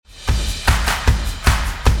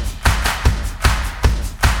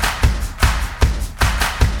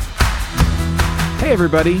Hey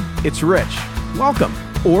everybody, it's Rich. Welcome,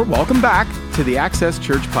 or welcome back to the Access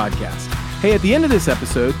Church podcast. Hey, at the end of this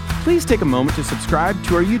episode, please take a moment to subscribe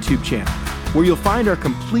to our YouTube channel, where you'll find our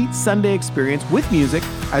complete Sunday experience with music,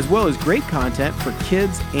 as well as great content for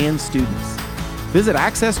kids and students. Visit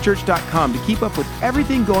accesschurch.com to keep up with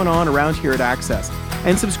everything going on around here at Access,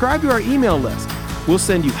 and subscribe to our email list. We'll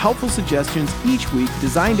send you helpful suggestions each week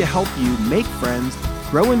designed to help you make friends,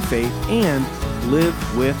 grow in faith, and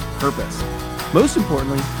live with purpose. Most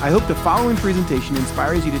importantly, I hope the following presentation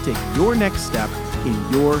inspires you to take your next step in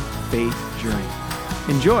your faith journey.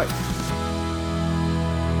 Enjoy.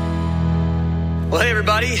 Well, hey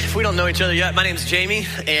everybody, if we don't know each other yet, my name's Jamie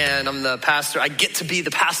and I'm the pastor. I get to be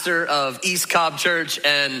the pastor of East Cobb Church,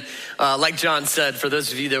 and like John said, for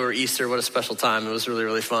those of you that were Easter, what a special time. It was really,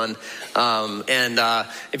 really fun. And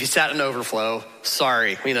if you sat in overflow,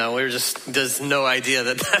 sorry, we were there's no idea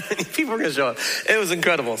that many people were gonna show up. It was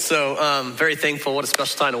incredible. So very thankful. What a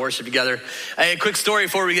special time to worship together. Hey, a quick story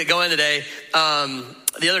before we get going today.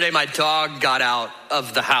 The other day, my dog got out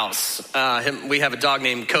of the house. We have a dog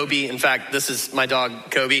named Kobe. In fact, this is my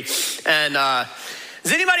dog, Kobe. And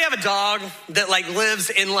does anybody have a dog that lives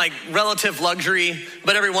in relative luxury,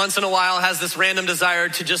 but every once in a while has this random desire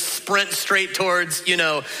to just sprint straight towards,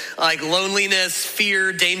 loneliness,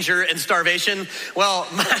 fear, danger, and starvation? Well,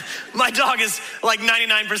 my dog is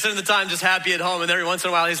 99% of the time just happy at home, and every once in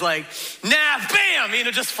a while he's like, nah, bam,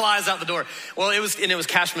 just flies out the door. Well, it was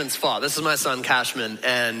Cashman's fault. This is my son, Cashman,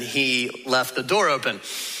 and he left the door open.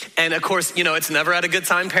 And of course, it's never at a good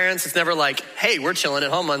time, parents. It's never like, hey, we're chilling at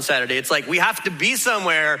home on Saturday. It's like, we have to be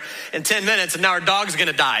somewhere in 10 minutes and now our dog's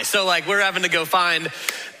gonna die. So we're having to go find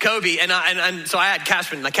Kobe. And so I had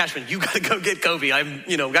Cashman, Cashman, you gotta go get Kobe.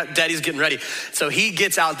 Got daddy's getting ready. So he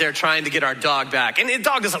gets out there trying to get our dog back. And the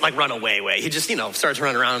dog doesn't run away. He just, starts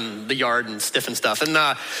running around the yard and sniffing stuff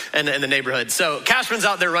and in the neighborhood. So Cashman's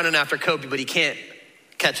out there running after Kobe, but he can't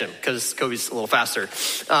catch him because Kobe's a little faster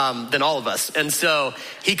than all of us. And so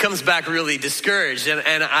he comes back really discouraged.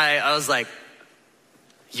 And I was like,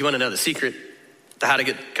 you want to know the secret to how to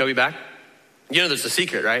get Kobe back? There's a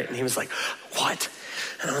secret, right? And he was like, what?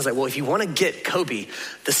 And I was like, well, if you want to get Kobe,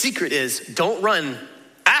 the secret is don't run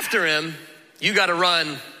after him. You got to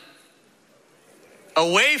run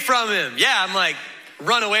away from him. Yeah, I'm like,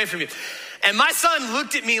 run away from you. And my son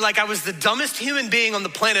looked at me like I was the dumbest human being on the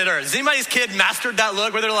planet Earth. Has anybody's kid mastered that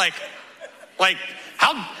look where they're like,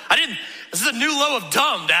 this is a new low of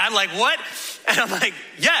dumb, Dad. What? And I'm like,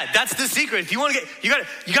 yeah, that's the secret. If you want to you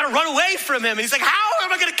got to run away from him. And he's like, how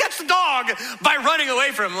am I going to catch the dog by running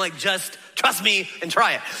away from him? I'm like, just trust me and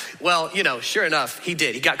try it. Well, sure enough, he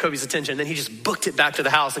did. He got Kobe's attention. Then he just booked it back to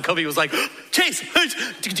the house. And Kobe was like, Chase,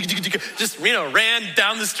 just, ran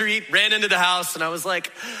down the street, ran into the house. And I was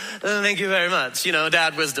like, thank you very much.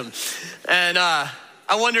 Dad wisdom. And I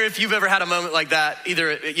wonder if you've ever had a moment like that,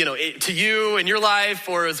 either, to you in your life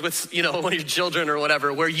or as with, one of your children or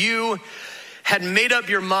whatever, where you had made up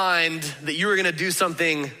your mind that you were going to do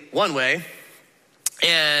something one way.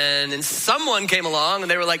 And then someone came along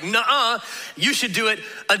and they were like, nuh-uh, you should do it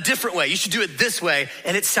a different way. You should do it this way.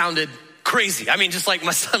 And it sounded crazy. Just like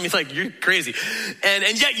my son, he's like, you're crazy.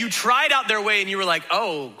 And yet you tried out their way and you were like,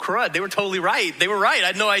 oh, crud, they were totally right. They were right. I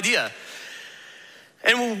had no idea.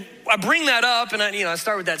 And I bring that up and I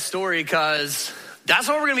start with that story because that's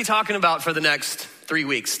what we're going to be talking about for the next 3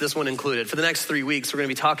 weeks, this one included. For the next 3 weeks, we're going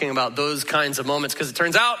to be talking about those kinds of moments because it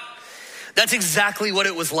turns out that's exactly what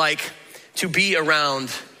it was like to be around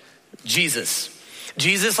Jesus.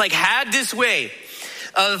 Jesus had this way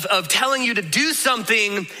of telling you to do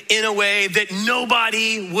something in a way that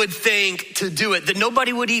nobody would think to do it, that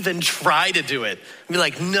nobody would even try to do it. Be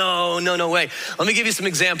like, no way. Let me give you some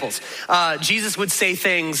examples. Jesus would say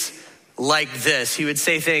things like this. He would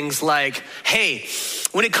say things like, hey,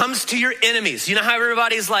 when it comes to your enemies, you know how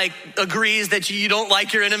everybody's agrees that you don't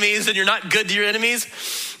like your enemies and you're not good to your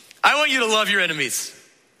enemies? I want you to love your enemies.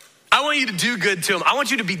 I want you to do good to them. I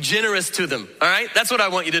want you to be generous to them, all right? That's what I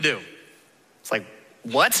want you to do. It's like,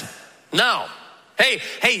 what? No. Hey,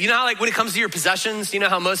 you know how when it comes to your possessions, you know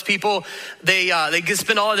how most people, they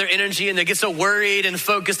spend all of their energy and they get so worried and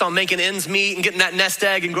focused on making ends meet and getting that nest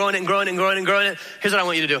egg and growing it and growing it and growing it and growing it. Here's what I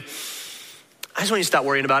want you to do. I just want you to stop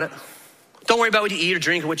worrying about it. Don't worry about what you eat or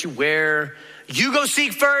drink or what you wear. You go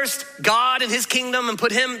seek first God and his kingdom and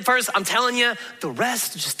put him first. I'm telling you, the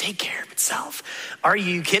rest just take care of itself. Are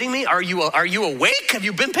you kidding me? Are you awake? Have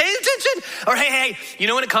you been paying attention? Or hey,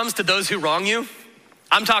 when it comes to those who wrong you,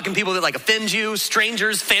 I'm talking people that offend you,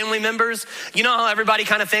 strangers, family members. You know how everybody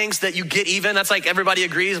kind of thinks that you get even? That's everybody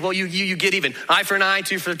agrees. Well, you get even. Eye for an eye,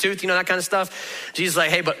 tooth for a tooth, that kind of stuff. Jesus is like,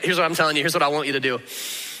 hey, but here's what I'm telling you. Here's what I want you to do.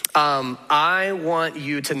 I want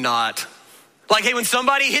you to not. Like, hey, when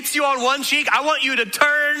somebody hits you on one cheek, I want you to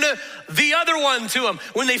turn the other one to them.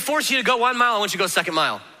 When they force you to go 1 mile, I want you to go second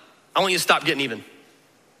mile. I want you to stop getting even.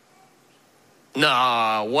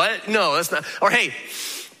 Nah, what? No, that's not. Or hey,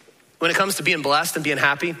 when it comes to being blessed and being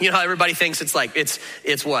happy, you know how everybody thinks it's like, it's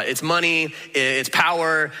what? It's money, it's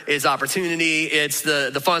power, it's opportunity, it's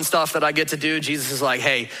the fun stuff that I get to do. Jesus is like,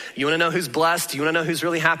 hey, you wanna know who's blessed? You wanna know who's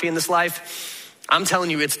really happy in this life? I'm telling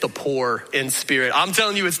you it's the poor in spirit. I'm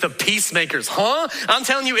telling you it's the peacemakers. Huh? I'm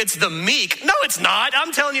telling you it's the meek. No, it's not.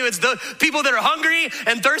 I'm telling you it's the people that are hungry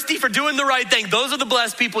and thirsty for doing the right thing. Those are the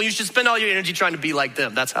blessed people. You should spend all your energy trying to be like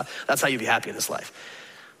them. That's how you be happy in this life.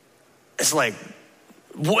 It's like,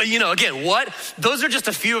 what, you know, again, what? Those are just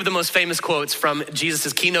a few of the most famous quotes from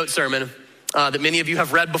Jesus' keynote sermon that many of you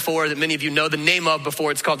have read before, that many of you know the name of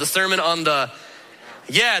before. It's called the Sermon on the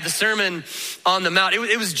Mount.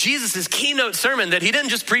 It was Jesus' keynote sermon that he didn't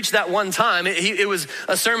just preach that one time. It was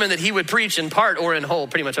a sermon that he would preach in part or in whole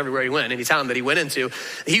pretty much everywhere he went, any town that he went into.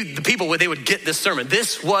 The people, they would get this sermon.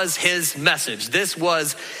 This was his message. This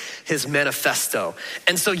was his manifesto.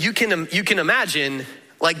 And so you can imagine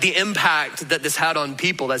like the impact that this had on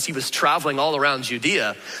people as he was traveling all around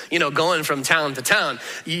Judea, you know, going from town to town.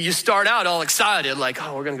 You start out all excited, like,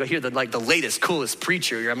 oh, we're gonna go hear the latest, coolest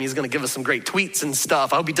preacher. I mean, he's gonna give us some great tweets and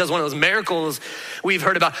stuff. I hope he does one of those miracles we've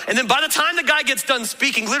heard about. And then by the time the guy gets done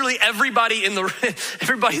speaking, literally everybody in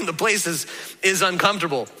the place is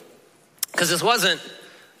uncomfortable. Because this wasn't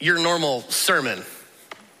your normal sermon.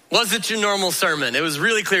 Wasn't your normal sermon. It was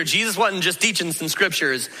really clear. Jesus wasn't just teaching some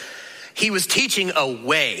scriptures. He was teaching a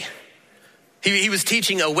way. He was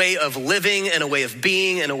teaching a way of living and a way of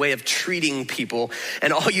being and a way of treating people.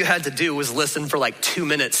 And all you had to do was listen for like 2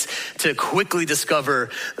 minutes to quickly discover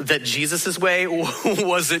that Jesus's way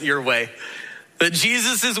wasn't your way. That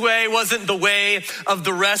Jesus's way wasn't the way of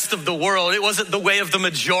the rest of the world. It wasn't the way of the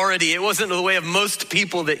majority. It wasn't the way of most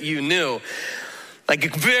people that you knew. Like,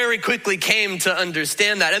 it very quickly came to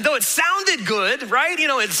understand that. And though it sounded good, right? You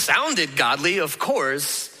know, it sounded godly, of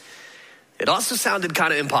course. It also sounded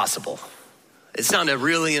kind of impossible. It sounded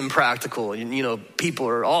really impractical. You know, people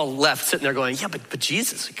are all left sitting there going, yeah, but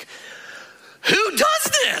Jesus, like, who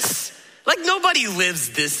does this? Like, nobody lives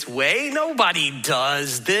this way. Nobody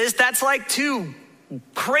does this. That's like too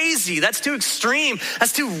crazy. That's too extreme.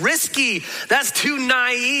 That's too risky. That's too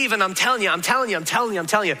naive. And I'm telling you,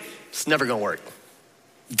 it's never gonna work.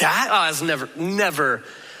 It's never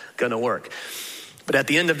gonna work. But at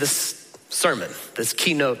the end of this sermon, this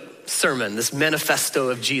keynote sermon, this manifesto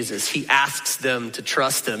of Jesus, he asks them to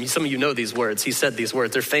trust him. Some of you know these words. He said these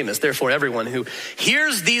words. They're famous. Therefore, everyone who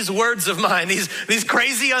hears these words of mine, these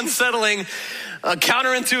crazy, unsettling,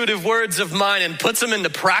 counterintuitive words of mine and puts them into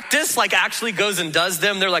practice, like actually goes and does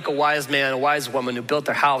them, they're like a wise man, a wise woman who built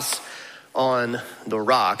their house on the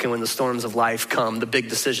rock. And when the storms of life come, the big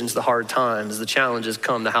decisions, the hard times, the challenges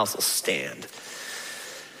come, the house will stand.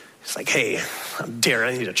 It's like, hey, I dare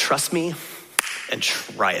you to trust me and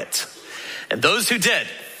try it. And those who did,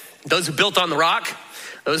 those who built on the rock,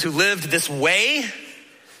 those who lived this way,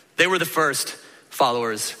 they were the first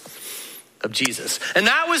followers of Jesus. And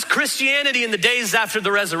that was Christianity in the days after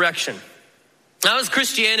the resurrection. That was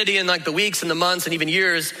Christianity in like the weeks and the months and even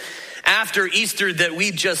years after Easter that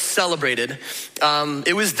we just celebrated.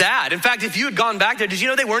 It was that. In fact, if you had gone back there, did you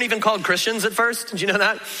know they weren't even called Christians at first? Did you know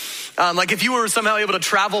that? Like if you were somehow able to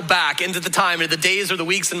travel back into the time, into the days or the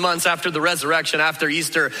weeks and months after the resurrection, after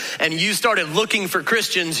Easter, and you started looking for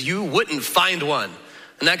Christians, you wouldn't find one.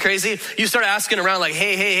 Isn't that crazy? You start asking around like,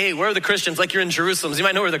 hey, where are the Christians? Like you're in Jerusalem. So you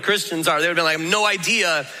might know where the Christians are. They would be like, I have no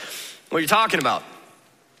idea what you're talking about.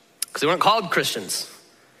 Because they weren't called Christians.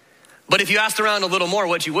 But if you asked around a little more,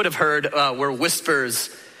 what you would have heard were whispers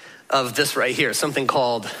of this right here, something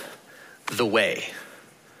called the way.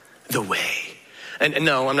 The way. And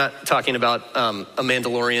no, I'm not talking about a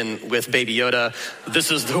Mandalorian with Baby Yoda.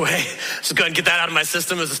 This is the way. Just go ahead and get that out of my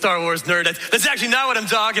system as a Star Wars nerd. That's actually not what I'm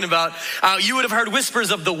talking about. You would have heard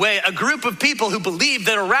whispers of the way, a group of people who believed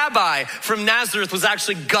that a rabbi from Nazareth was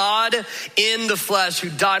actually God in the flesh,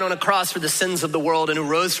 who died on a cross for the sins of the world and who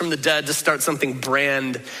rose from the dead to start something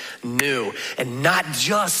brand new. And not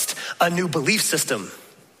just a new belief system,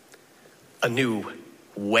 a new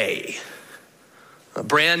way. A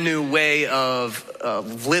brand new way of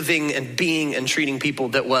living and being and treating people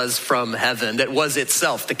that was from heaven, that was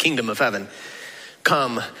itself the kingdom of heaven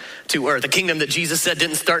come to earth. A kingdom that Jesus said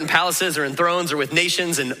didn't start in palaces or in thrones or with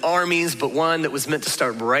nations and armies, but one that was meant to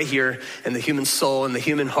start right here in the human soul and the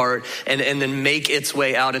human heart and then make its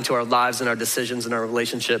way out into our lives and our decisions and our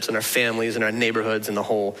relationships and our families and our neighborhoods and the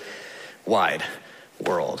whole wide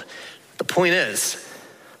world. The point is,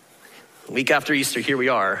 A week after Easter, here we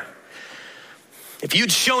are. If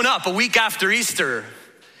you'd shown up a week after Easter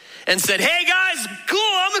and said, hey guys, cool,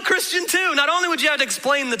 I'm a Christian too. Not only would you have to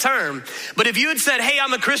explain the term, but if you had said, hey,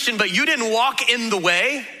 I'm a Christian, but you didn't walk in the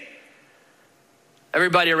way,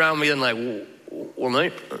 everybody around me then like, well, no,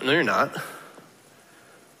 you're not.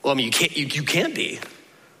 Well, I mean, you can't be,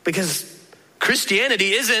 because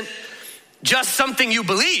Christianity isn't just something you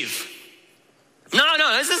believe.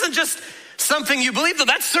 No, this isn't just something you believe, though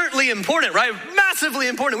that's certainly important, right? Massively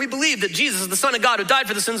important. We believe that Jesus is the Son of God who died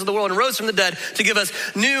for the sins of the world and rose from the dead to give us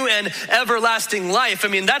new and everlasting life. I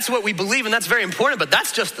mean, that's what we believe, and that's very important, but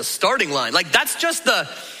that's just the starting line. Like, that's just the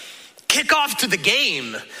kickoff to the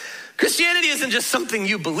game. Christianity isn't just something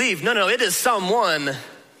you believe. No, it is someone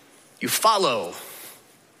you follow.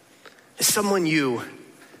 It's someone you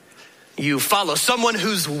follow, someone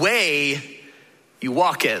whose way you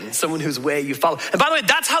walk in, someone whose way you follow. And by the way,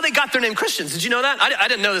 that's how they got their name Christians. Did you know that? I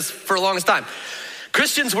didn't know this for the longest time.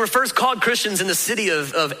 Christians were first called Christians in the city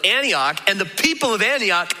of Antioch, and the people of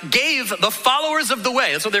Antioch gave the followers of the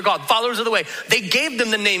way, that's what they're called, followers of the way, they gave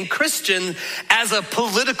them the name Christian as a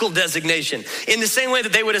political designation. In the same way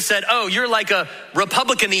that they would have said, oh, you're like a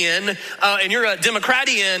Republicanian and you're a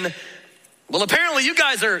Democratian. Well, apparently you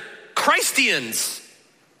guys are Christians,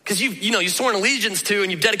 because you've sworn allegiance to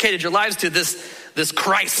and you've dedicated your lives to this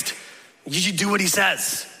Christ. You do what he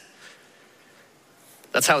says.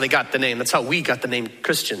 That's how they got the name. That's how we got the name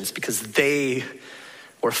Christians, because they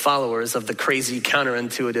were followers of the crazy,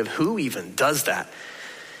 counterintuitive, who even does that,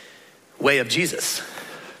 way of Jesus.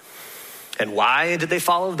 And why did they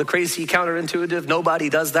follow the crazy, counterintuitive, nobody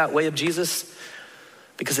does that way of Jesus?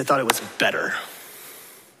 Because they thought it was better.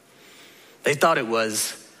 They thought it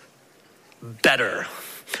was better.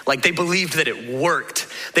 Like, they believed that it worked.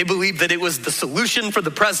 They believed that it was the solution for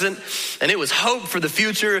the present, and it was hope for the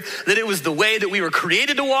future, that it was the way that we were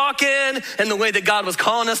created to walk in, and the way that God was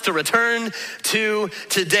calling us to return to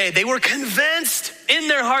today. They were convinced in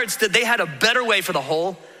their hearts that they had a better way for the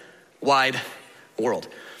whole wide world.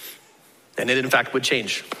 And it, in fact, would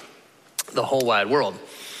change the whole wide world.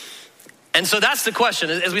 And so that's the question,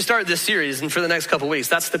 as we start this series and for the next couple of weeks,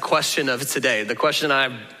 that's the question of today. The question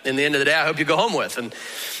in the end of the day, I hope you go home with, and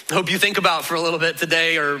I hope you think about for a little bit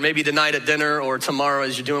today, or maybe tonight at dinner, or tomorrow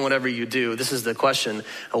as you're doing whatever you do. This is the question: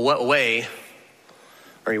 what way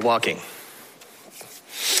are you walking?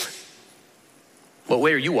 What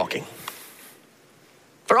way are you walking?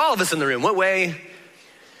 For all of us in the room, what way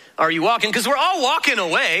are you walking? Because we're all walking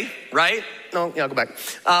away, right? No, yeah, I'll go back.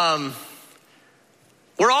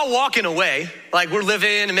 We're all walking away, like we're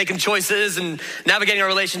living and making choices and navigating our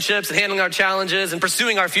relationships and handling our challenges and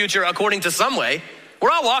pursuing our future according to some way.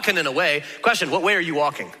 We're all walking in a way. Question: what way are you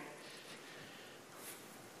walking?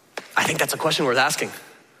 I think that's a question worth asking.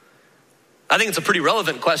 I think it's a pretty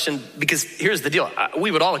relevant question, because here's the deal.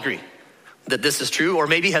 We would all agree that this is true, or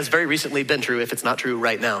maybe has very recently been true if it's not true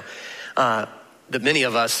right now, that many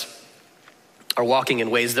of us are walking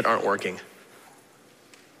in ways that aren't working.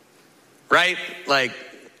 Right? Like,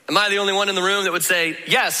 am I the only one in the room that would say,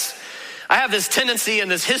 yes, I have this tendency and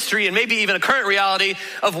this history and maybe even a current reality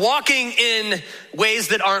of walking in ways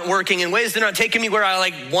that aren't working, in ways that aren't taking me where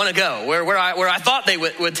I want to go, where I thought they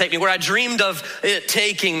would take me, where I dreamed of it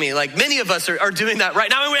taking me. Like, many of us are doing that right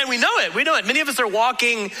now, and we know it. Many of us are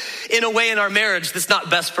walking in a way in our marriage that's not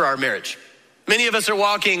best for our marriage. Many of us are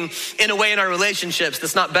walking in a way in our relationships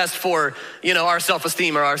that's not best for, our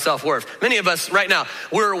self-esteem or our self-worth. Many of us right now,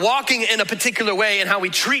 we're walking in a particular way in how we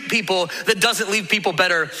treat people that doesn't leave people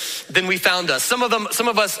better than we found us. Some of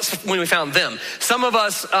us when we found them. Some of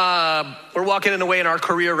us, we're walking in a way in our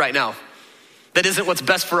career right now that isn't what's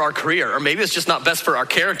best for our career. Or maybe it's just not best for our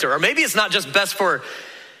character. Or maybe it's not just best for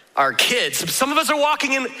our kids. Some of us are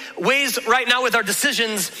walking in ways right now with our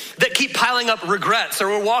decisions that keep piling up regrets, or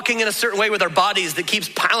we're walking in a certain way with our bodies that keeps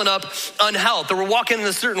piling up unhealth, or we're walking in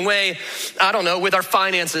a certain way, with our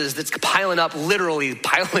finances that's literally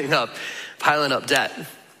piling up debt.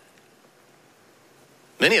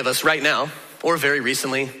 Many of us right now, or very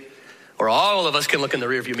recently, or all of us can look in the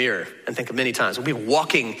rearview mirror and think of many times we'll be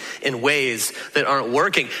walking in ways that aren't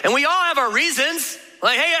working. And we all have our reasons.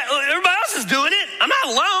 Like, hey, everybody else is doing it. I'm not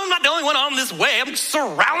alone. I'm not the only one on this way. I'm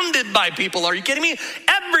surrounded by people. Are you kidding me?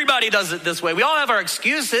 Everybody does it this way. We all have our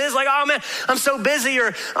excuses. Like, oh man, I'm so busy,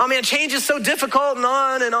 or oh man, change is so difficult, and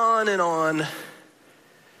on and on and on.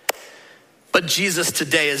 But Jesus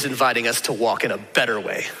today is inviting us to walk in a better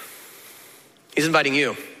way. He's inviting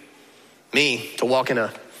you, me, to walk in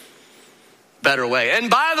a better way. And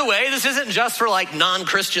by the way, this isn't just for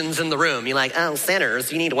non-Christians in the room. You're like, oh,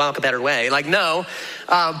 sinners, you need to walk a better way. No,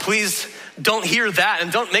 please don't hear that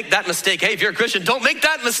and don't make that mistake. Hey, if you're a Christian, don't make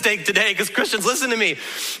that mistake today, because Christians, listen to me.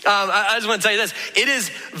 I just want to tell you this. It is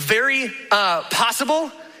very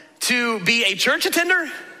possible to be a church attender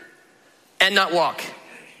and not walk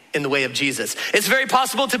in the way of Jesus. It's very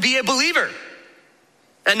possible to be a believer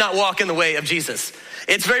and not walk in the way of Jesus.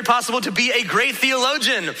 It's very possible to be a great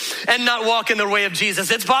theologian and not walk in the way of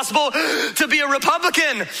Jesus. It's possible to be a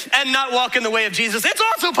Republican and not walk in the way of Jesus. It's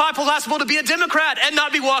also possible to be a Democrat and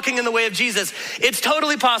not be walking in the way of Jesus. It's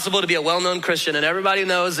totally possible to be a well-known Christian, and everybody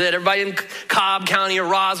knows it. Everybody in Cobb County or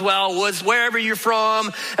Roswell, Woods, wherever you're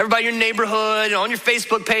from, everybody in your neighborhood, on your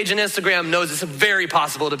Facebook page and Instagram knows it's very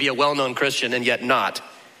possible to be a well-known Christian and yet not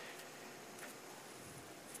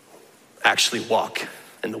actually walk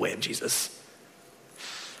in the way of Jesus.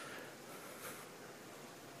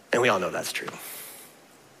 And we all know that's true.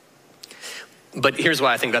 But here's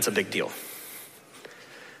why I think that's a big deal.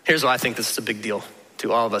 Here's why I think this is a big deal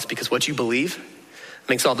to all of us, because what you believe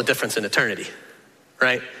makes all the difference in eternity,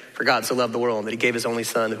 right? For God so loved the world that he gave his only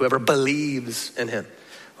son, whoever believes in him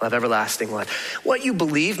will have everlasting life. What you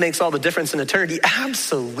believe makes all the difference in eternity,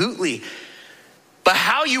 absolutely. But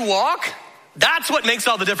how you walk, that's what makes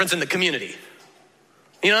all the difference in the community.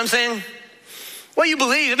 You know what I'm saying? What you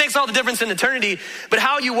believe, it makes all the difference in eternity, but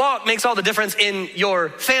how you walk makes all the difference in your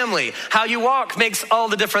family. How you walk makes all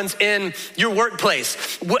the difference in your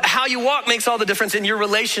workplace. How you walk makes all the difference in your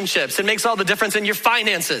relationships. It makes all the difference in your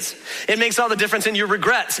finances. It makes all the difference in your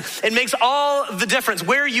regrets. It makes all the difference.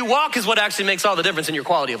 Where you walk is what actually makes all the difference in your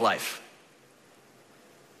quality of life.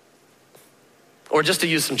 Or just to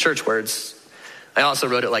use some church words, I also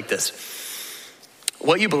wrote it like this.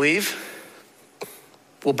 What you believe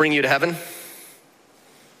will bring you to heaven.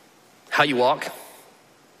 How you walk,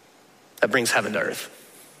 that brings heaven to earth.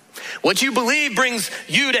 What you believe brings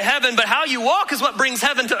you to heaven, but how you walk is what brings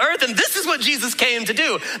heaven to earth. And this is what Jesus came to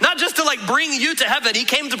do. Not just to bring you to heaven. He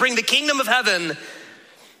came to bring the kingdom of heaven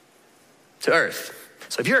to earth.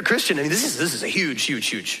 So if you're a Christian, I mean, this is a huge, huge,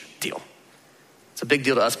 huge deal. It's a big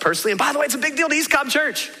deal to us personally. And by the way, it's a big deal to East Cobb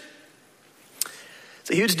Church. It's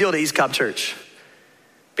a huge deal to East Cobb Church.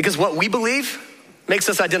 Because what we believe makes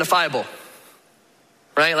us identifiable.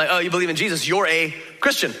 Right? Like, oh, you believe in Jesus, you're a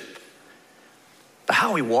Christian. But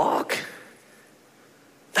how we walk,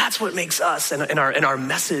 that's what makes us and our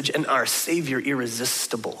message and our Savior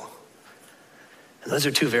irresistible. And those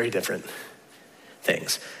are two very different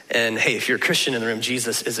things. And hey, if you're a Christian in the room,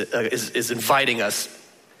 Jesus is inviting us,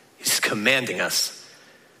 he's commanding us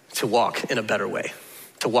to walk in a better way,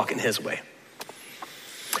 to walk in his way.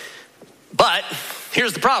 But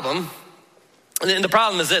here's the problem. And the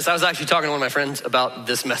problem is this. I was actually talking to one of my friends about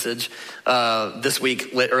this message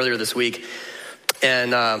earlier this week.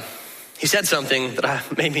 And he said something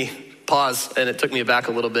that made me pause, and it took me aback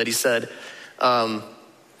a little bit. He said,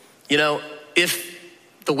 if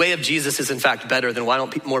the way of Jesus is in fact better, then why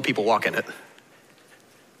don't more people walk in it?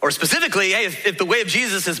 Or specifically, hey, if the way of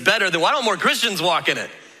Jesus is better, then why don't more Christians walk in it?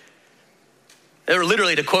 Or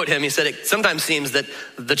literally, to quote him, he said, it sometimes seems that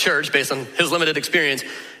the church, based on his limited experience,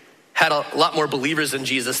 had a lot more believers in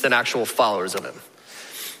Jesus than actual followers of him.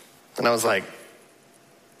 And I was like,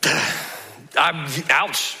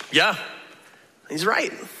 ouch, yeah, he's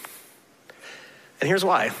right. And here's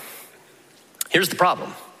why. Here's the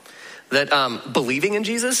problem. That believing in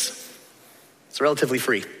Jesus, it's relatively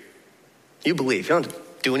free. You believe, you don't have to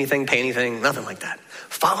do anything, pay anything, nothing like that.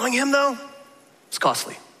 Following him though, it's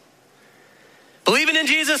costly. Believing in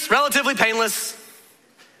Jesus, relatively painless.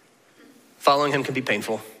 Following him can be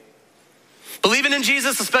painful. Believing in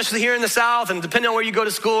Jesus, especially here in the South, and depending on where you go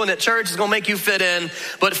to school and at church, is gonna make you fit in,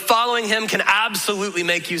 but following him can absolutely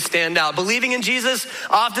make you stand out. Believing in Jesus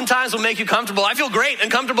oftentimes will make you comfortable. I feel great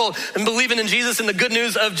and comfortable in believing in Jesus and the good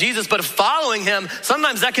news of Jesus, but following him,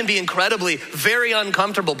 sometimes that can be incredibly, very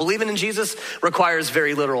uncomfortable. Believing in Jesus requires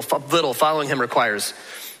very little. Following him requires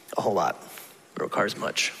a whole lot. It requires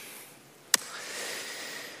much.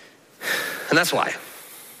 And that's why.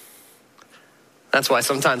 That's why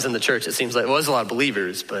sometimes in the church it seems like, well, there's a lot of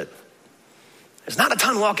believers, but there's not a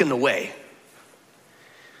ton walking the way.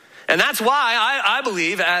 And that's why I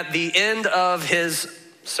believe at the end of his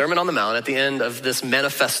Sermon on the Mount, at the end of this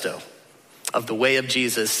manifesto of the way of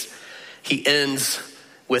Jesus, he ends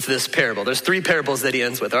with this parable. There's 3 parables that he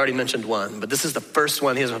ends with. I already mentioned one, but this is the first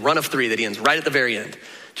one. He has a run of 3 that he ends right at the very end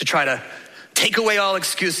to try to take away all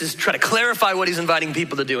excuses, try to clarify what he's inviting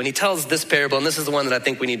people to do. And he tells this parable, and this is the one that I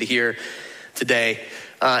think we need to hear today.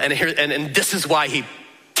 And this is why he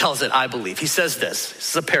tells it, I believe. He says this. This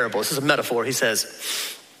is a parable. This is a metaphor. He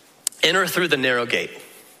says, enter through the narrow gate.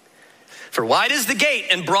 For wide is the gate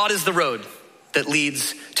and broad is the road that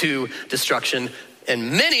leads to destruction.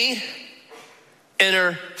 And many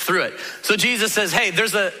enter through it. So Jesus says, hey,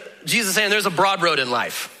 there's a broad road in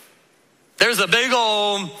life. There's a big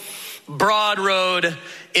old broad road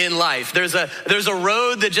in life. There's a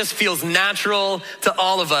road that just feels natural to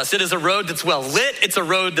all of us. It is a road that's well lit, it's a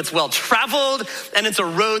road that's well traveled, and it's a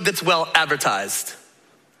road that's well advertised.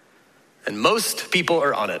 And most people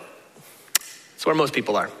are on it. That's where most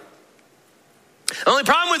people are. The only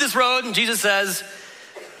problem with this road, Jesus says,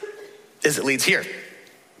 is it leads here.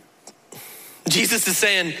 Jesus is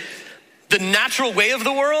saying the natural way of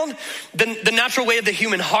the world, the natural way of the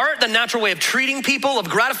human heart, the natural way of treating people, of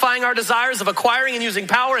gratifying our desires, of acquiring and using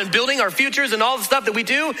power and building our futures and all the stuff that we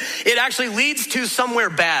do, it actually leads to somewhere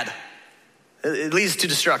bad. It leads to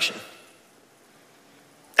destruction.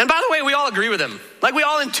 And by the way, we all agree with him. Like, we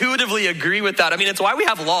all intuitively agree with that. I mean, it's why we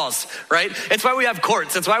have laws, right? It's why we have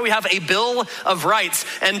courts. It's why we have a Bill of Rights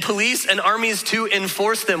and police and armies to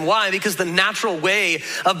enforce them. Why? Because the natural way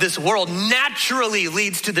of this world naturally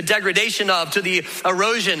leads to the degradation of, to the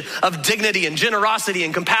erosion of dignity and generosity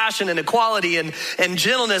and compassion and equality and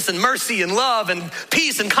gentleness and mercy and love and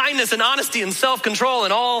peace and kindness and honesty and self-control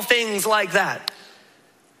and all things like that.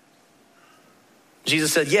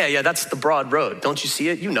 Jesus said, yeah, that's the broad road. Don't you see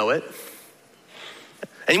it? You know it.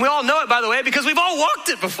 And we all know it, by the way, because we've all walked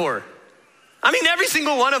it before. I mean, every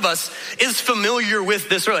single one of us is familiar with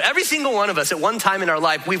this road. Every single one of us at one time in our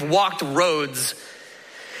life, we've walked roads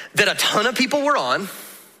that a ton of people were on,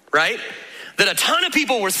 right? That a ton of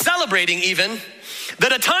people were celebrating even,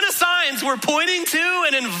 that a ton of signs were pointing to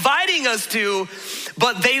and inviting us to,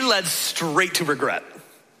 but they led straight to regret.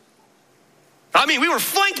 I mean, we were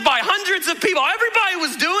flanked by hundreds of people. Everybody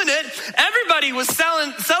was doing it. Everybody was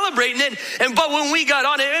celebrating it. But when we got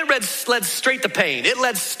on it, it led straight to pain. It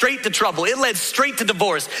led straight to trouble. It led straight to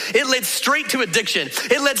divorce. It led straight to addiction.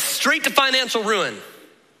 It led straight to financial ruin.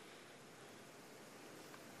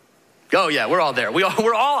 Oh yeah, we're all there.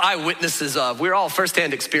 We're all eyewitnesses of. We're all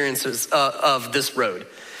firsthand experiences of this road.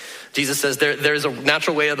 Jesus says there's a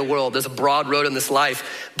natural way of the world. There's a broad road in this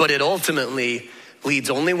life, but it ultimately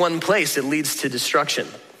leads only one place. It leads to destruction.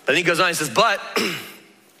 But then he goes on, he says, but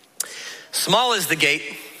small is the gate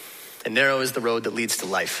and narrow is the road that leads to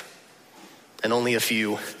life, and only a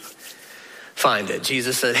few find it.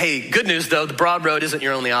 Jesus said, hey, good news though, the broad road isn't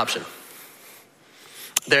your only option.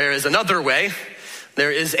 There is another way.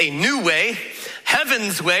 There is a new way,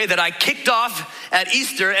 heaven's way, that I kicked off at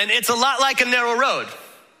Easter, and it's a lot like a narrow road.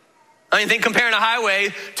 I mean, think comparing a highway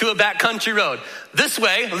to a backcountry road. This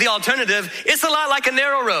way, the alternative, it's a lot like a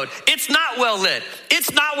narrow road. It's not well lit.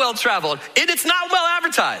 It's not well traveled. It's not well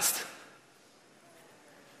advertised.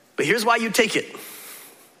 But here's why you take it.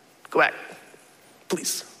 Go back,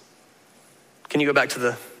 please. Can you go back to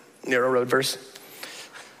the narrow road verse?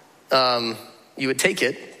 You would take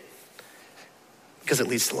it because it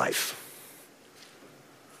leads to life.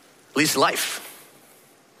 It leads to life.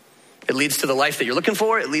 It leads to the life that you're looking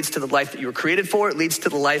for. It leads to the life that you were created for. It leads to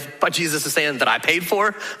the life, but Jesus is saying, that I paid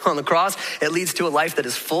for on the cross. It leads to a life that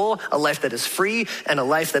is full, a life that is free, and a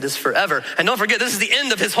life that is forever. And don't forget, this is the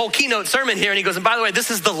end of his whole keynote sermon here. And he goes, and by the way, this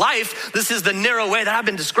is the life, this is the narrow way that I've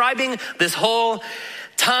been describing this whole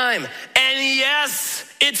time. And yes,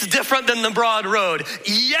 it's different than the broad road.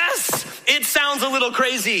 Yes, it sounds a little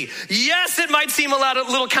crazy. Yes, it might seem a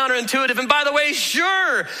little counterintuitive. And by the way,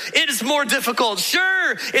 sure, it is more difficult.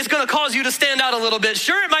 Sure, it's going to cause you to stand out a little bit.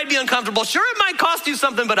 Sure, it might be uncomfortable. Sure, it might cost you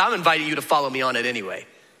something, but I'm inviting you to follow me on it anyway,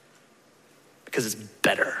 because it's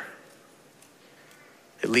better.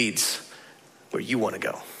 It leads where you want to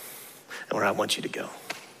go and where I want you to go.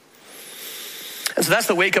 And so that's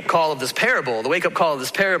the wake-up call of this parable. The wake-up call of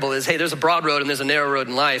this parable is, hey, there's a broad road and there's a narrow road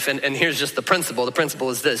in life. And here's just the principle. The principle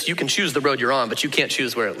is this. You can choose the road you're on, but you can't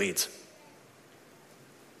choose where it leads.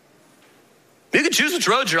 You can choose which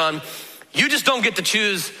road you're on. You just don't get to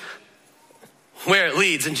choose where it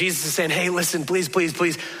leads. And Jesus is saying, hey, listen, please, please,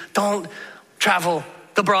 please, don't travel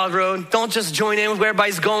the broad road. Don't just join in with where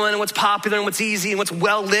everybody's going and what's popular and what's easy and what's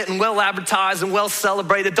well lit and well advertised and well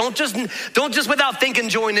celebrated. Don't just without thinking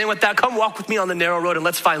join in with that. Come walk with me on the narrow road and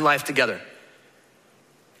let's find life together.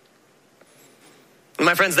 And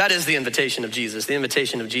my friends, that is the invitation of Jesus. The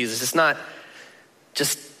invitation of Jesus. It's not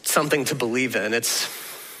just something to believe in. It's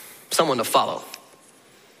someone to follow.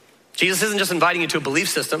 Jesus isn't just inviting you to a belief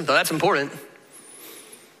system, though that's important.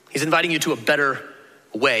 He's inviting you to a better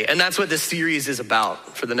way. And that's what this series is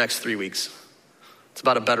about for the next 3 weeks. It's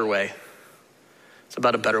about a better way. It's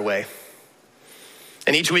about a better way.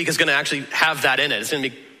 And each week is going to actually have that in it. It's going to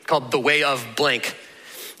be called the way of blank.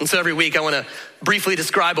 And so every week I want to briefly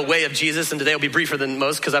describe a way of Jesus. And today will be briefer than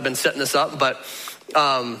most because I've been setting this up. But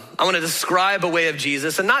I want to describe a way of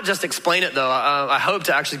Jesus and not just explain it though. I hope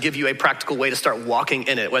to actually give you a practical way to start walking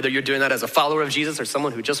in it, whether you're doing that as a follower of Jesus or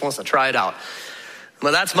someone who just wants to try it out.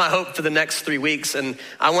 Well, that's my hope for the next 3 weeks. And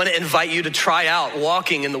I want to invite you to try out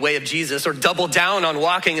walking in the way of Jesus, or double down on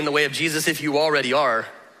walking in the way of Jesus if you already are.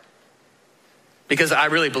 Because I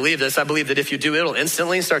really believe this. I believe that if you do, it'll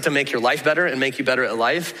instantly start to make your life better and make you better at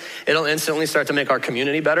life. It'll instantly start to make our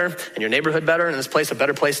community better and your neighborhood better and this place a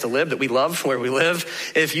better place to live that we love where we live.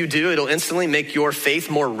 If you do, it'll instantly make your faith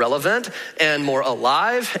more relevant and more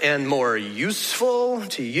alive and more useful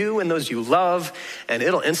to you and those you love. And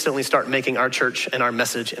it'll instantly start making our church and our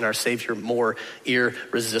message and our Savior more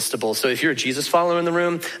irresistible. So if you're a Jesus follower in the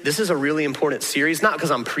room, this is a really important series, not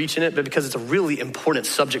because I'm preaching it, but because it's a really important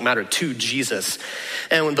subject matter to Jesus.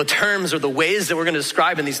 And the terms or the ways that we're going to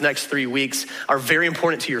describe in these next 3 weeks are very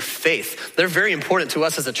important to your faith. They're very important to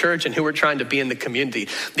us as a church and who we're trying to be in the community.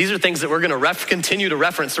 These are things that we're going to continue to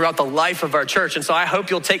reference throughout the life of our church. And so I hope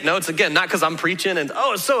you'll take notes, again, not because I'm preaching and,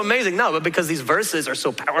 oh, it's so amazing. No, but because these verses are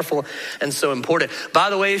so powerful and so important. By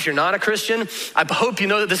the way, if you're not a Christian, I hope you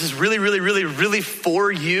know that this is really, really, really, really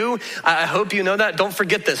for you. I hope you know that. Don't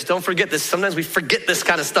forget this. Don't forget this. Sometimes we forget this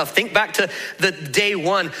kind of stuff. Think back to the day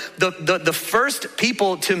one, the first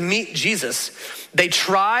people to meet Jesus. They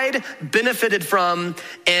tried, benefited from,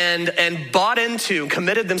 and bought into,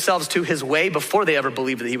 committed themselves to his way before they ever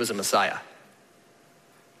believed that he was a Messiah.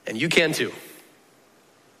 And you can too.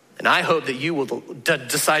 And I hope that you will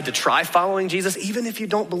decide to try following Jesus, even if you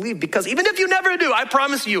don't believe, because even if you never do, I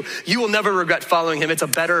promise you, you will never regret following him. It's a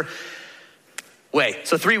better way.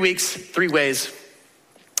 So 3 weeks, 3 ways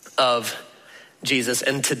of Jesus.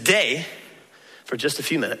 And today, for just a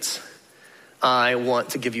few minutes, I want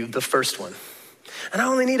to give you the first one. And I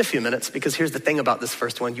only need a few minutes because here's the thing about this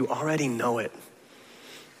first one. You already know it.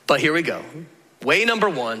 But here we go. Way number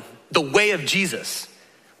 1, the way of Jesus.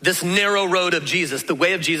 This narrow road of Jesus, the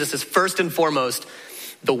way of Jesus is first and foremost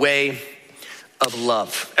the way of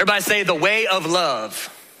love. Everybody say the way of love.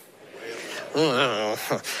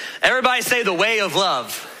 Everybody say the way of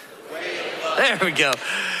love. There we go.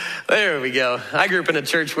 There we go. I grew up in a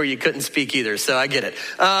church where you couldn't speak either, so I get it.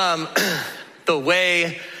 The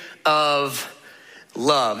way of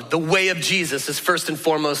love. The way of Jesus is first and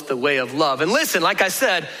foremost the way of love. And listen, like I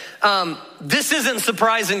said, this isn't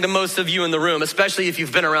surprising to most of you in the room, especially if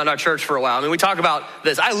you've been around our church for a while. I mean, we talk about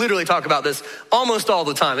this. I literally talk about this almost all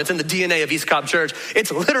the time. It's in the DNA of East Cobb Church.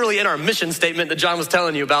 It's literally in our mission statement that John was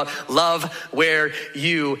telling you about. Love where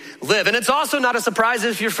you live. And it's also not a surprise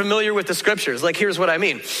if you're familiar with the scriptures. Like, here's what I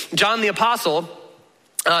mean. John the Apostle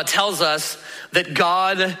tells us that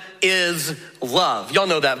God is love. Y'all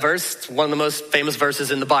know that verse. It's one of the most famous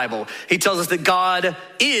verses in the Bible. He tells us that God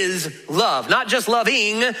is love. Not just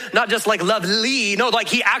loving, not just like lovely. No, like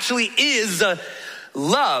he actually is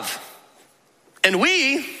love. And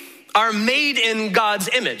we are made in God's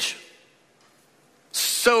image.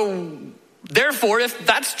 So therefore, if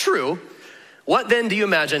that's true, what then do you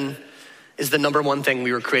imagine is the number one thing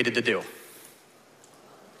we were created to do?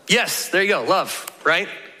 Yes, there you go, love, right?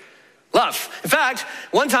 Love. In fact,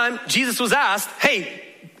 one time Jesus was asked, hey,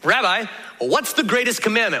 Rabbi, what's the greatest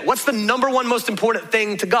commandment? What's the number one most important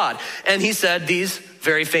thing to God? And he said these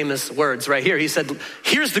very famous words right here. He said,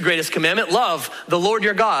 here's the greatest commandment, love the Lord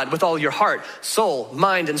your God with all your heart, soul,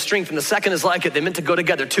 mind, and strength. And the second is like it. They meant to go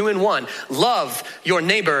together, 2 in 1. Love your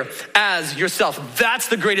neighbor as yourself. That's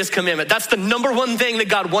the greatest commandment. That's the number one thing that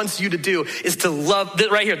God wants you to do, is to love,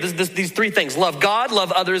 right here, these 3 things. Love God,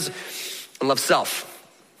 love others, and love self.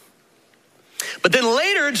 But then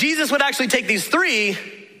later, Jesus would actually take these 3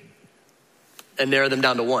 and narrow them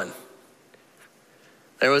down to 1.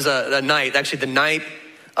 There was a night, actually the night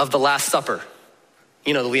of the Last Supper.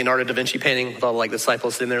 You know, the Leonardo da Vinci painting with all like the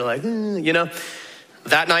disciples sitting there like, you know.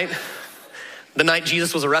 That night, the night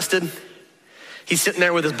Jesus was arrested, he's sitting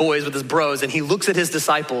there with his boys, with his bros, and he looks at his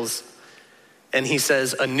disciples and he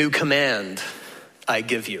says, a new command I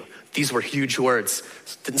give you. These were huge words.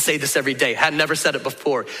 Didn't say this every day. Had never said it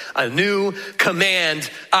before. A new command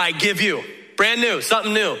I give you. Brand new,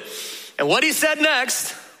 something new. And what he said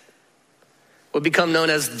next would become known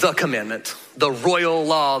as the commandment, the royal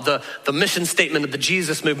law, the mission statement of the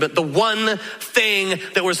Jesus movement, the one thing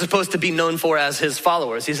that we're supposed to be known for as his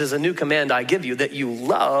followers. He says, a new command I give you, that you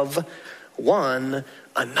love one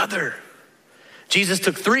another. Jesus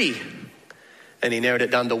took 3 and he narrowed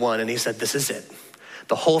it down to 1, and he said, this is it.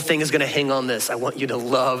 The whole thing is gonna hang on this. I want you to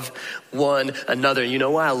love one another. You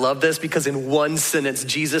know why I love this? Because in one sentence,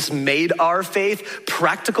 Jesus made our faith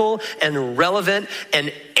practical and relevant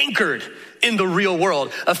and anchored in the real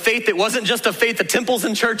world. A faith that wasn't just a faith of temples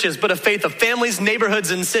and churches, but a faith of families,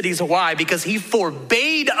 neighborhoods, and cities. Why? Because he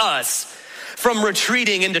forbade us from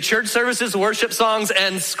retreating into church services, worship songs,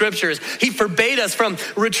 and scriptures. He forbade us from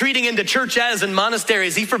retreating into churches and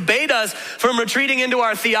monasteries. He forbade us from retreating into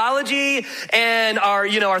our theology and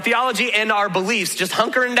our theology and our beliefs, just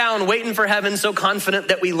hunkering down, waiting for heaven, so confident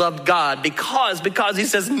that we loved God. Because he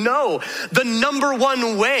says, no, the number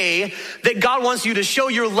one way that God wants you to show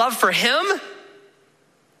your love for him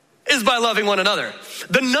is by loving one another.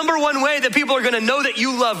 The number one way that people are gonna know that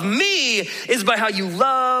you love me is by how you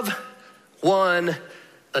love one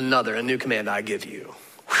another. A new command I give you.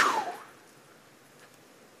 Whew.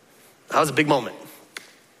 That was a big moment.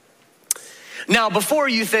 Now, before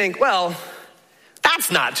you think, well, that's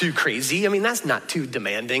not too crazy. I mean, that's not too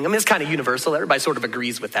demanding. I mean, it's kind of universal. Everybody sort of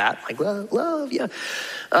agrees with that. Like, love, yeah.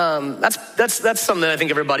 That's something that I think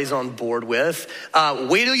everybody's on board with.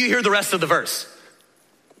 Wait till you hear the rest of the verse.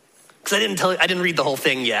 Because I didn't read the whole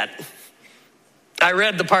thing yet. I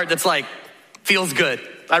read the part that's like, feels good.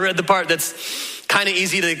 I read the part that's kind of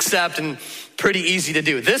easy to accept and pretty easy to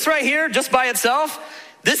do. This right here, just by itself,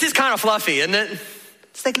 this is kind of fluffy, isn't it?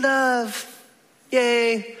 It's like love,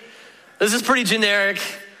 yay. This is pretty generic.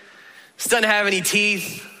 This doesn't have any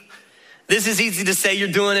teeth. This is easy to say you're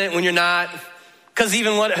doing it when you're not. Because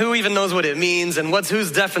who even knows what it means and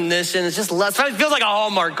whose definition? It's just love. It feels like a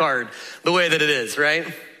Hallmark card, the way that it is, right?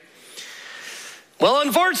 Well,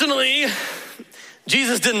 unfortunately,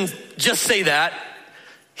 Jesus didn't just say that.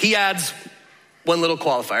 He adds one little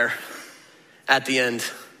qualifier at the end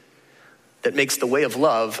that makes the way of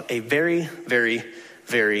love a very, very,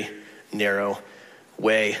 very narrow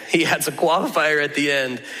way. He adds a qualifier at the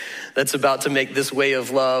end that's about to make this way of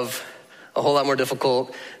love a whole lot more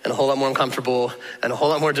difficult and a whole lot more uncomfortable and a whole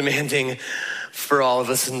lot more demanding for all of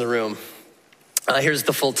us in the room. Here's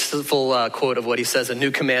the full quote of what he says. A new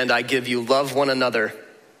command I give you, love one another.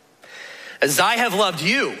 As I have loved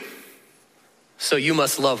you, so you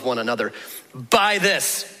must love one another. By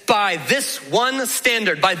this one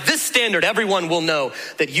standard, by this standard, everyone will know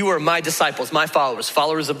that you are my disciples, my followers,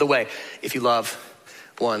 followers of the way, if you love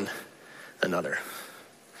one another.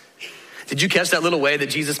 Did you catch that little way that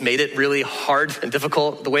Jesus made it really hard and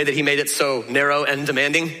difficult? The way that he made it so narrow and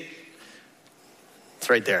demanding? It's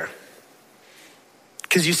right there.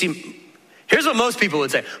 Because you see, here's what most people would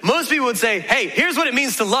say. Most people would say, hey, here's what it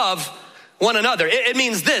means to love one another. It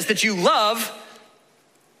means this, that you love,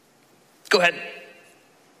 go ahead,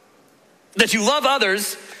 that you love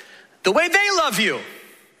others the way they love you.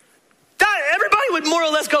 Everybody would more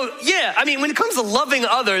or less go, yeah. I mean, when it comes to loving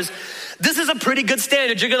others, this is a pretty good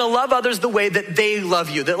standard. You're gonna love others the way that they love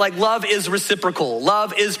you. That like love is reciprocal,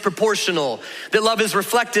 love is proportional, that love is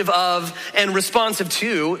reflective of and responsive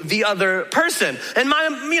to the other person. And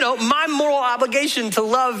my moral obligation to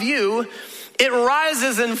love you, it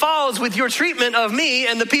rises and falls with your treatment of me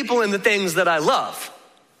and the people and the things that I love.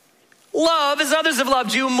 Love as others have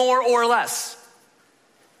loved you more or less.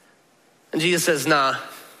 And Jesus says, nah,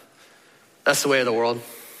 that's the way of the world.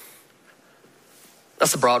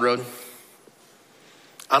 That's the broad road.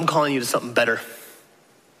 I'm calling you to something better.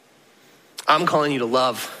 I'm calling you to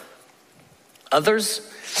love others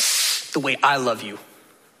the way I love you.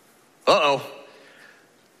 I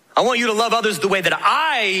want you to love others the way that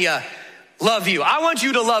I love you. I want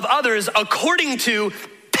you to love others according to,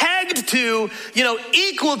 pegged to,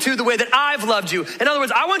 equal to the way that I've loved you. In other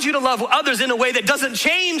words, I want you to love others in a way that doesn't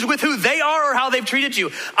change with who they are or how they've treated you.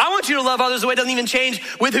 I want you to love others in a way that doesn't even change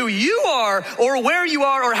with who you are or where you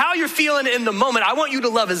are or how you're feeling in the moment. I want you to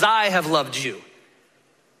love as I have loved you.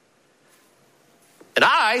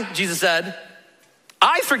 And Jesus said,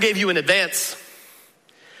 I forgave you in advance.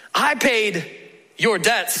 I paid your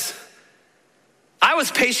debts. I was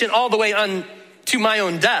patient all the way to my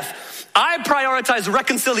own death. I prioritized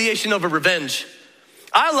reconciliation over revenge.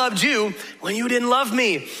 I loved you when you didn't love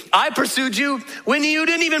me. I pursued you when you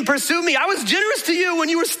didn't even pursue me. I was generous to you when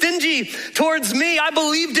you were stingy towards me. I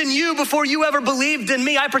believed in you before you ever believed in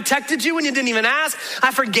me. I protected you when you didn't even ask.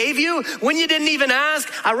 I forgave you when you didn't even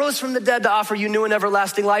ask. I rose from the dead to offer you new and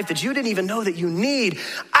everlasting life that you didn't even know that you need.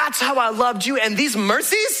 That's how I loved you. And these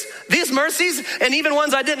mercies, and even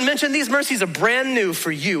ones I didn't mention, these mercies are brand new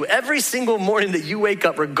for you every single morning that you wake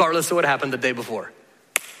up, regardless of what happened the day before.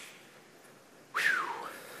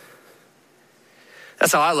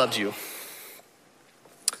 That's how I loved you.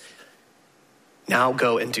 Now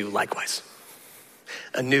go and do likewise.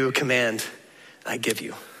 A new command I give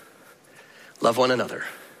you. Love one another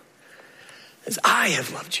as I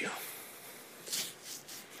have loved you.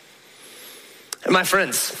 And my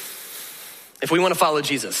friends, if we want to follow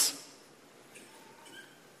Jesus,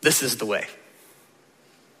 this is the way.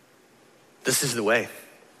 This is the way.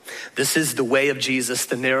 This is the way of Jesus,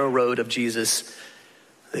 the narrow road of Jesus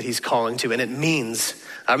that he's calling to. And it means,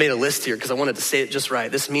 I made a list here because I wanted to say it just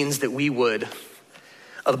right. This means that we would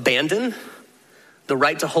abandon the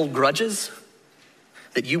right to hold grudges,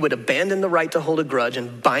 that you would abandon the right to hold a grudge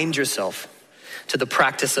and bind yourself to the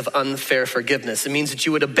practice of unfair forgiveness. It means that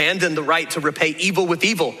you would abandon the right to repay evil with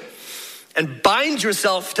evil and bind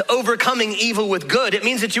yourself to overcoming evil with good. It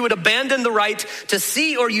means that you would abandon the right to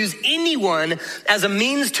see or use anyone as a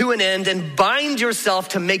means to an end and bind yourself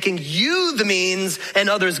to making you the means and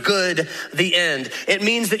others good the end. It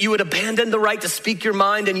means that you would abandon the right to speak your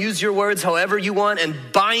mind and use your words however you want and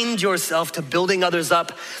bind yourself to building others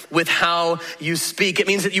up with how you speak. It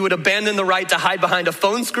means that you would abandon the right to hide behind a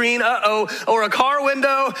phone screen, or a car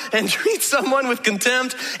window and treat someone with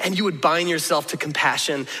contempt, and you would bind yourself to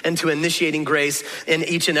compassion and to initiating grace in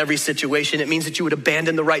each and every situation. It means that you would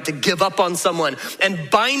abandon the right to give up on someone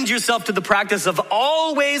and bind yourself to the practice of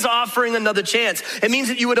always offering another chance. It means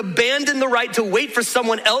that you would abandon the right to wait for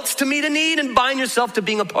someone else to meet a need and bind yourself to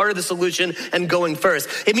being a part of the solution and going first.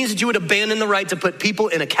 It means that you would abandon the right to put people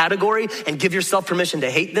in a category and give yourself permission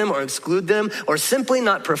to hate them or exclude them or simply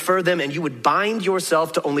not prefer them, and you would bind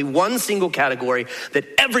yourself to only one single category, that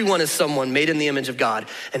everyone is someone made in the image of God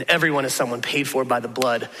and everyone is someone paid for by the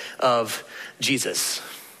blood of Jesus.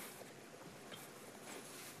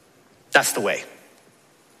 That's the way.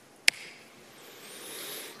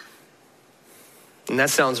 And that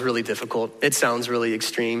sounds really difficult. It sounds really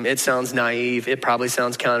extreme. It sounds naive. It probably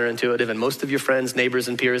sounds counterintuitive. And most of your friends, neighbors,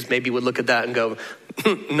 and peers maybe would look at that and go,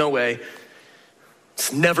 no way.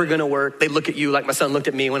 It's never gonna work. They look at you like my son looked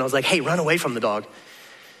at me when I was like, hey, run away from the dog.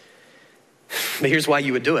 But here's why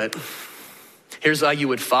you would do it. Here's why you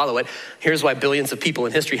would follow it. Here's why billions of people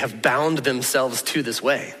in history have bound themselves to this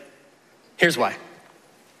way. Here's why.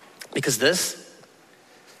 Because this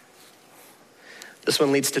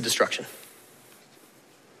one leads to destruction.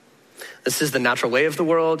 This is the natural way of the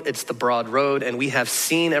world. It's the broad road. And we have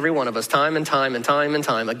seen, every one of us, time and time and time and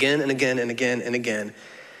time, again and again and again and again,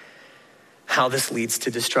 how this leads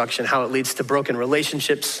to destruction, how it leads to broken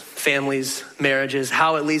relationships, families, marriages,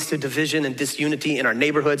 how it leads to division and disunity in our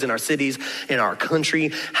neighborhoods, in our cities, in our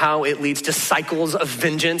country, how it leads to cycles of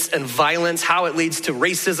vengeance and violence, how it leads to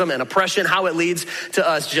racism and oppression, how it leads to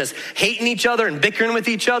us just hating each other and bickering with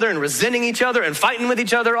each other and resenting each other and fighting with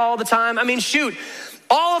each other all the time. I mean, shoot,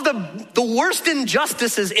 all of the worst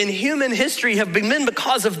injustices in human history have been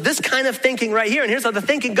because of this kind of thinking right here. And here's how the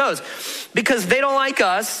thinking goes. Because they don't like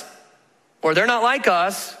us, or they're not like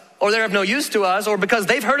us, or they're of no use to us, or because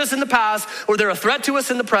they've hurt us in the past, or they're a threat to us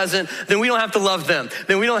in the present, then we don't have to love them.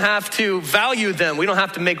 Then we don't have to value them. We don't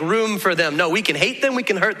have to make room for them. No, we can hate them, we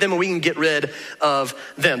can hurt them, and we can get rid of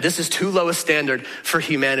them. This is too low a standard for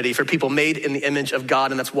humanity, for people made in the image of God,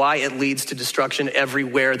 and that's why it leads to destruction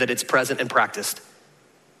everywhere that it's present and practiced.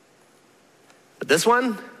 But this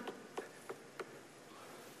one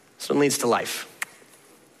leads to life.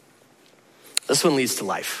 This one leads to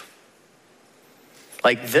life.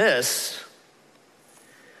 Like this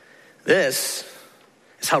is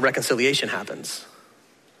how reconciliation happens.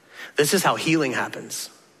 This is how healing happens.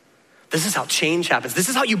 This is how change happens. This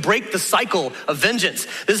is how you break the cycle of vengeance.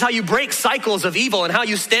 This is how you break cycles of evil and how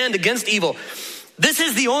you stand against evil. This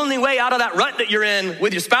is the only way out of that rut that you're in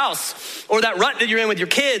with your spouse, or that rut that you're in with your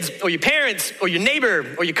kids, or your parents, or your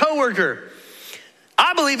neighbor, or your coworker.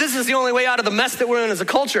 I believe this is the only way out of the mess that we're in as a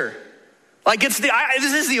culture. Like this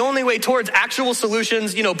is the only way towards actual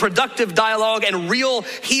solutions, productive dialogue and real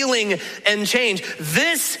healing and change.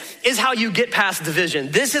 This is how you get past division.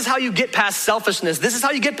 This is how you get past selfishness. This is how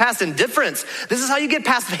you get past indifference. This is how you get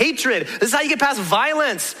past hatred. This is how you get past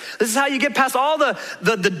violence. This is how you get past all the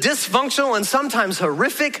dysfunctional and sometimes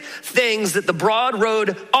horrific things that the broad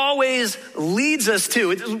road always leads us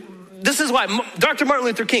to. This is why Dr. Martin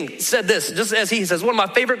Luther King said this, just as he says, one of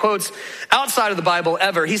my favorite quotes outside of the Bible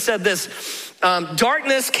ever. He said this,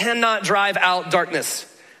 darkness cannot drive out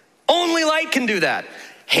darkness. Only light can do that.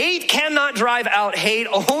 Hate cannot drive out hate.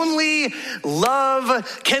 Only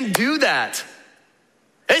love can do that.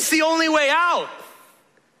 It's the only way out.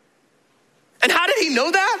 And how did he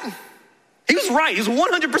know that? He was right. He was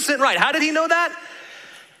 100% right. How did he know that?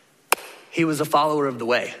 He was a follower of the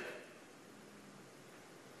way.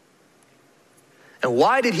 And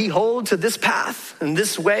why did he hold to this path and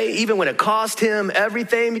this way, even when it cost him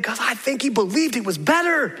everything? Because I think he believed it was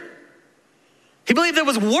better. He believed it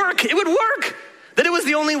was work. It would work. That it was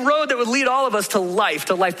the only road that would lead all of us to life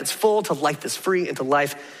that's full, to life that's free, and to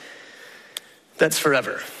life that's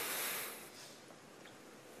forever.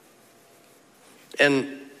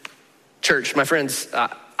 And church, my friends,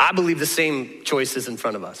 I believe the same choice is in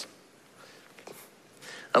front of us.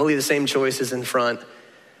 I believe the same choice is in front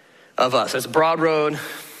of us. There's a broad road,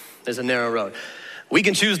 there's a narrow road. We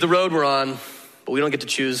can choose the road we're on, but we don't get to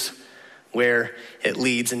choose where it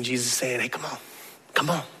leads. And Jesus is saying, hey, come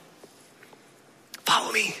on.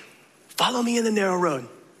 Follow me in the narrow road.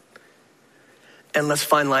 And let's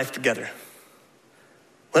find life together.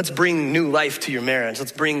 Let's bring new life to your marriage.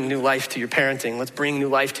 Let's bring new life to your parenting. Let's bring new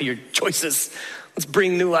life to your choices. Let's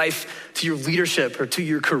bring new life to your leadership or to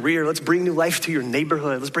your career. Let's bring new life to your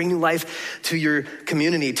neighborhood. Let's bring new life to your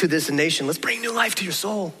community, to this nation. Let's bring new life to your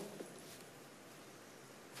soul.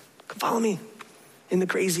 Come follow me in the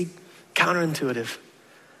crazy, counterintuitive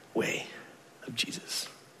way of Jesus.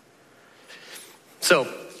 So,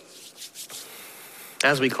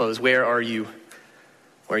 as we close, where are you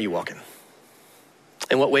walking?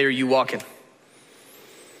 In what way are you walking?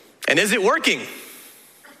 And is it working?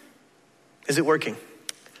 Is it working?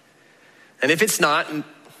 And if it's not,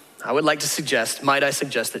 I would like to suggest, might I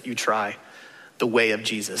suggest that you try the way of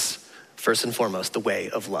Jesus, first and foremost, the way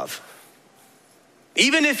of love.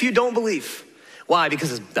 Even if you don't believe. Why?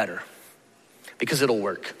 Because it's better. Because it'll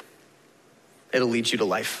work. It'll lead you to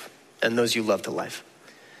life and those you love to life.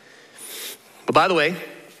 But by the way,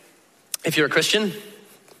 if you're a Christian,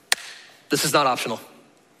 this is not optional.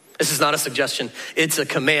 This is not a suggestion. It's a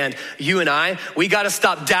command. You and I, we got to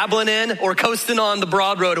stop dabbling in or coasting on the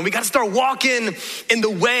broad road, and we got to start walking in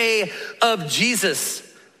the way of Jesus.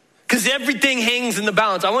 Because everything hangs in the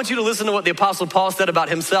balance. I want you to listen to what the Apostle Paul said about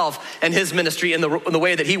himself and his ministry in the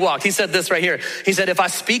way that he walked. He said this right here. He said, if I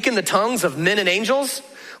speak in the tongues of men and angels,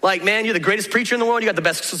 like, man, you're the greatest preacher in the world. You got the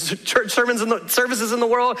best church services in the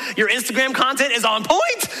world. Your Instagram content is on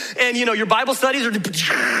point. And, your Bible studies are...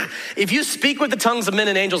 If you speak with the tongues of men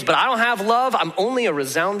and angels, but I don't have love, I'm only a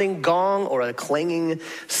resounding gong or a clanging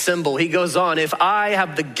cymbal. He goes on, if I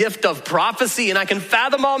have the gift of prophecy and I can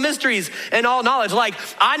fathom all mysteries and all knowledge, like,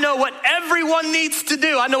 I know what everyone needs to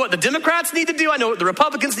do. I know what the Democrats need to do. I know what the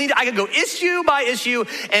Republicans need. I can go issue by issue.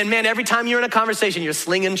 And, man, every time you're in a conversation, you're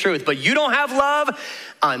slinging truth. But you don't have love,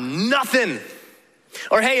 I'm nothing.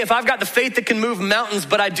 Or hey, if I've got the faith that can move mountains,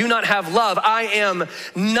 but I do not have love, I am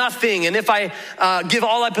nothing. And if I give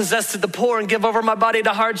all I possess to the poor and give over my body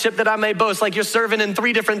to hardship that I may boast, like you're serving in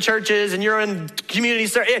 3 different churches and you're in community,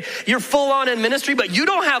 you're full on in ministry, but you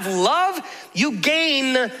don't have love, you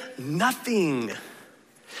gain nothing.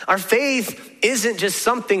 Our faith isn't just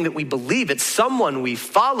something that we believe, it's someone we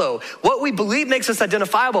follow. What we believe makes us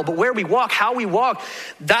identifiable, but where we walk, how we walk,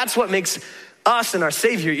 that's what makes us and our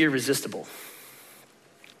Savior irresistible.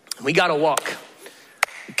 We gotta walk.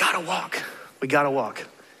 We gotta walk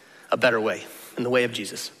a better way, in the way of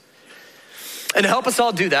Jesus. And to help us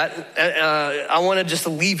all do that, I wanna just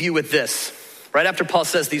leave you with this. Right after Paul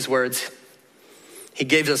says these words, he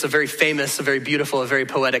gives us a very famous, a very beautiful, a very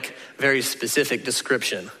poetic, very specific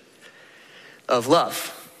description of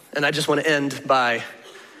love. And I just wanna end by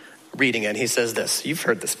reading it. He says this, you've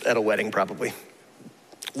heard this at a wedding probably.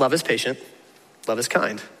 Love is patient. Love is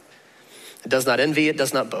kind. It does not envy, it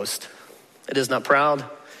does not boast. It is not proud.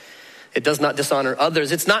 It does not dishonor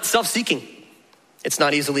others. It's not self-seeking. It's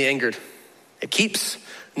not easily angered. It keeps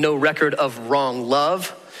no record of wrong.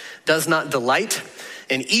 Love does not delight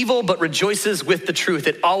in evil, but rejoices with the truth.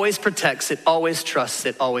 It always protects, it always trusts,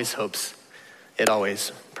 it always hopes, it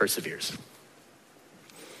always perseveres.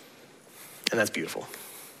 And that's beautiful.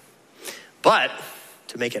 But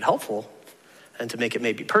to make it helpful and to make it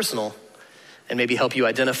maybe personal, and maybe help you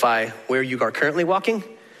identify where you are currently walking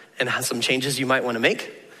and some changes you might want to make,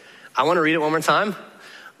 I want to read it one more time,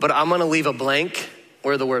 but I'm going to leave a blank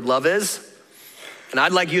where the word love is, and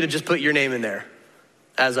I'd like you to just put your name in there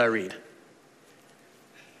as I read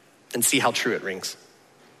and see how true it rings.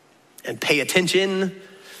 And pay attention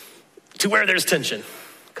to where there's tension,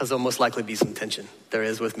 because there'll most likely be some tension. There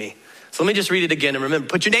is with me. So let me just read it again, and remember,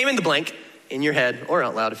 put your name in the blank, in your head or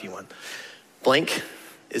out loud if you want. Blank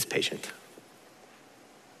is patient.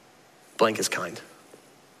 Blank is kind.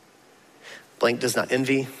 Blank does not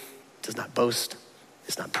envy, does not boast,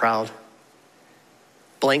 is not proud.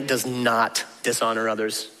 Blank does not dishonor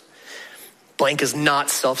others. Blank is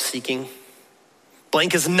not self-seeking.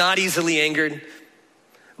 Blank is not easily angered.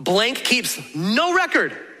 Blank keeps no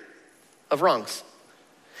record of wrongs.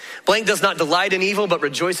 Blank does not delight in evil, but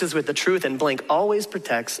rejoices with the truth. And blank always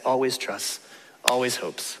protects, always trusts, always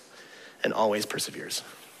hopes, and always perseveres.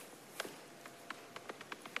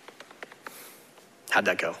 How'd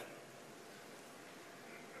that go?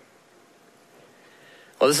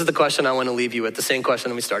 Well, this is the question I want to leave you with, the same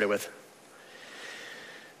question we started with.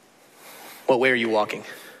 What way are you walking?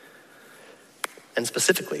 And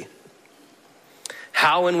specifically,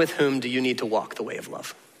 how and with whom do you need to walk the way of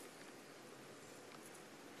love?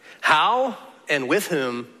 How and with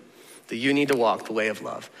whom do you need to walk the way of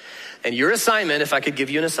love? And your assignment, if I could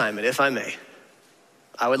give you an assignment, if I may,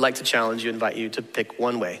 I would like to challenge you, invite you to pick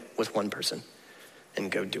one way with one person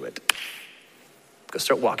and go do it. Go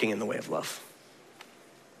start walking in the way of love.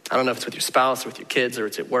 I don't know if it's with your spouse or with your kids or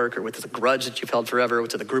it's at work or with a grudge that you've held forever or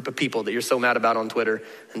with a group of people that you're so mad about on Twitter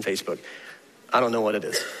and Facebook. I don't know what it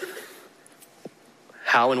is.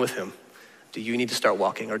 How and with whom do you need to start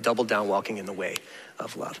walking or double down walking in the way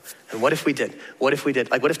of love? And what if we did? What if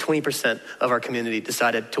 20% of our community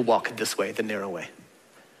decided to walk this way, the narrow way?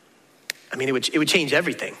 I mean, it would change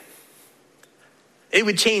everything. It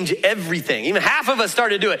would change everything. Even half of us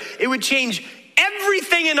started to do it. It would change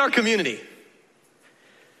everything in our community.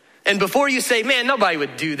 And before you say, man, nobody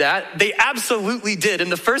would do that, they absolutely did. In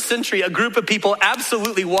the first century, a group of people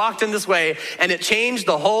absolutely walked in this way, and it changed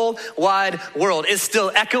the whole wide world. It's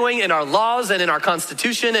still echoing in our laws and in our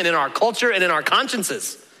constitution and in our culture and in our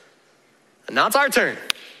consciences. And now it's our turn.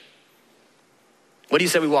 What do you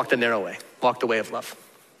say we walk the narrow way? Walk the way of love.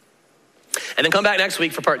 And then come back next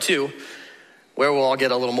week for part 2, where we'll all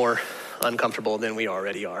get a little more uncomfortable than we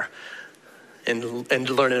already are. And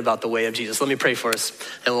learning about the way of Jesus. Let me pray for us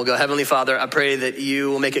and we'll go. Heavenly Father, I pray that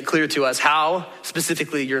you will make it clear to us how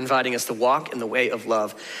specifically you're inviting us to walk in the way of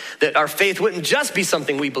love. That our faith wouldn't just be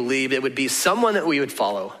something we believe, it would be someone that we would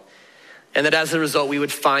follow. And that as a result, we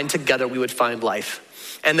would find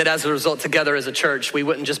life. And that as a result, together as a church, we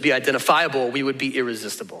wouldn't just be identifiable, we would be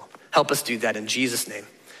irresistible. Help us do that in Jesus' name.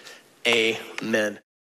 Amen.